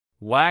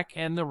Whack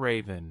and the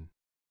Raven.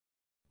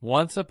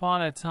 Once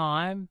upon a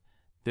time,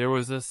 there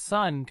was a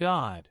sun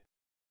god.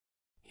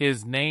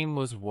 His name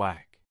was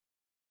Whack.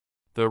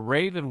 The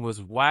raven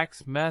was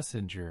Whack's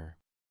messenger.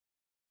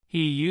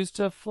 He used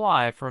to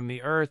fly from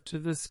the earth to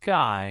the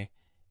sky,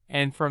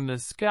 and from the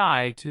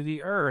sky to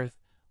the earth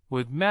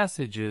with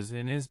messages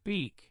in his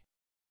beak.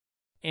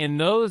 In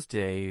those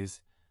days,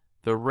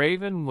 the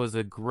raven was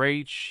a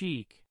great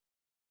sheik.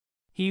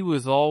 He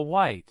was all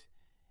white,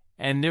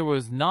 and there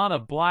was not a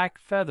black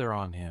feather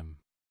on him.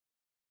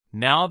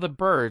 Now the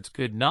birds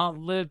could not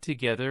live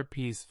together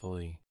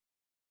peacefully.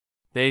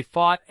 They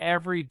fought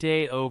every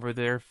day over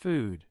their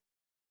food.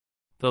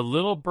 The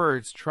little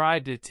birds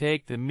tried to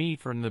take the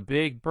meat from the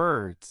big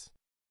birds.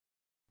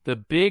 The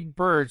big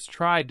birds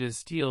tried to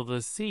steal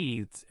the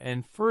seeds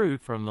and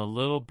fruit from the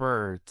little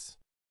birds.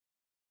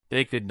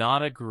 They could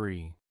not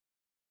agree.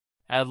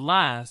 At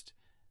last,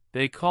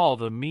 they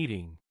called a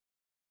meeting.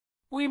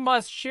 "We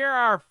must share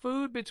our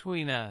food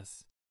between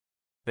us,"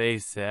 they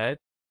said,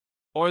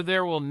 "or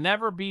there will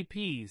never be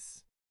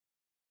peace.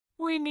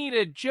 We need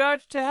a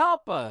judge to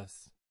help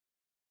us.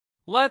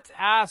 Let's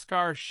ask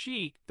our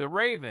sheik, the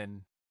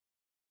raven.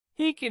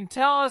 He can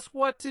tell us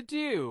what to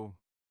do."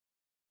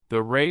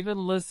 The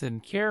raven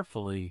listened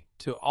carefully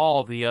to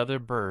all the other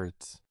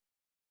birds.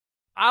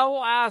 "I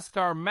will ask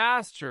our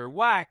master,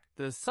 Whack,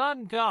 the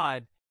sun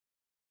god,"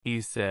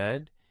 he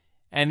said,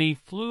 and he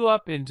flew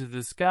up into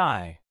the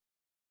sky.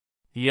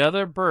 The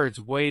other birds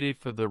waited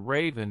for the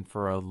raven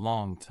for a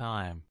long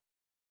time.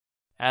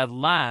 At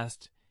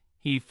last,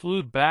 he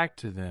flew back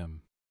to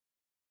them.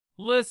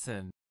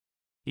 "Listen,"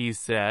 he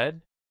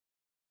said.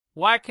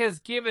 "Whack has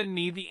given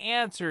me the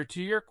answer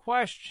to your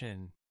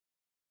question.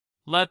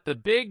 Let the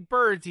big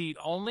birds eat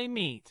only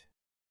meat.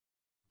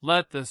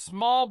 Let the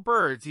small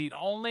birds eat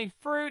only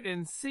fruit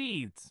and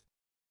seeds.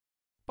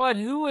 But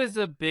who is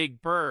a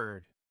big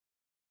bird?"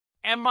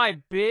 "Am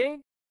I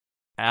big?"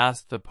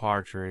 asked the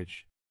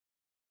partridge.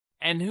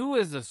 "And who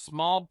is a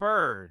small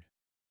bird?"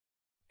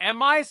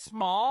 "Am I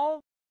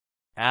small?"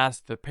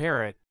 asked the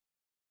parrot.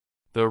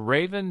 The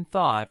raven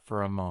thought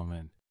for a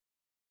moment.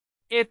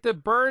 "If the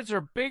birds are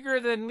bigger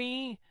than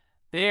me,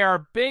 they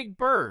are big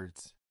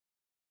birds,"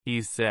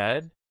 he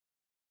said.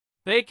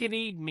 "They can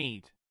eat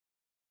meat.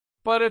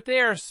 But if they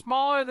are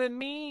smaller than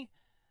me,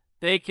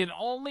 they can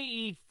only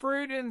eat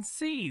fruit and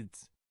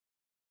seeds."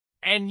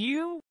 "And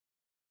you?"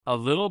 a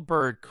little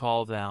bird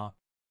called out.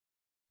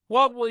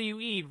 "What will you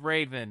eat,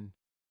 raven?"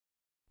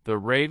 The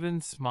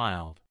raven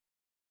smiled.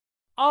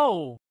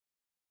 "Oh,"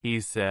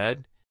 he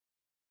said,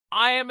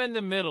 "I am in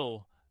the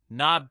middle,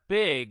 not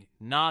big,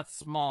 not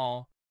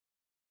small.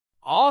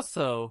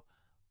 Also,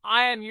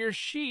 I am your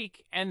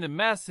sheik and the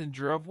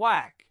messenger of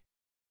Whack.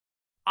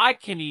 I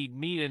can eat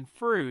meat and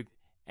fruit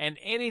and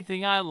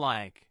anything I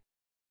like."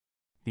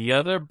 The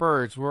other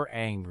birds were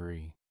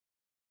angry.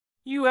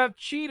 "You have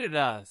cheated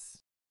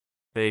us,"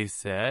 they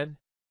said.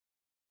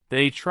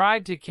 They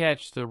tried to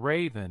catch the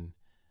raven,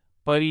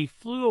 but he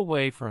flew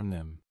away from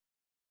them.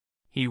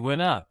 He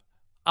went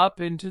up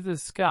into the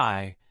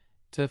sky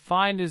to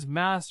find his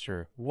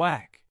master,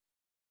 Whack.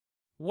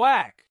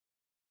 "Whack!"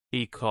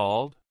 he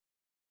called.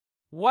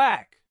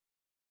 "Whack!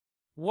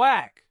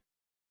 Whack!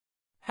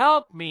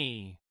 Help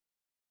me!"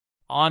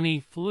 On he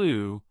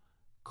flew,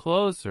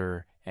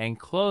 closer and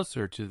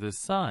closer to the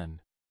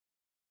sun.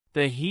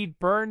 The heat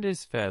burned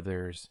his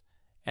feathers,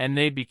 and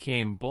they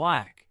became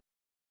black.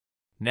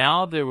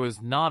 Now there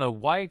was not a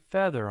white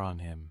feather on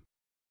him.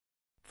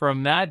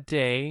 From that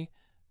day,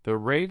 the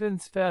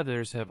raven's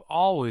feathers have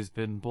always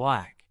been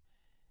black,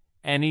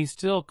 and he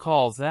still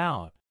calls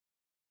out,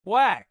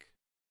 "Whack!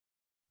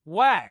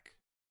 Whack!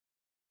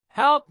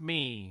 Help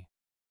me!"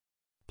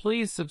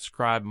 Please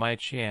subscribe my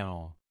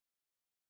channel.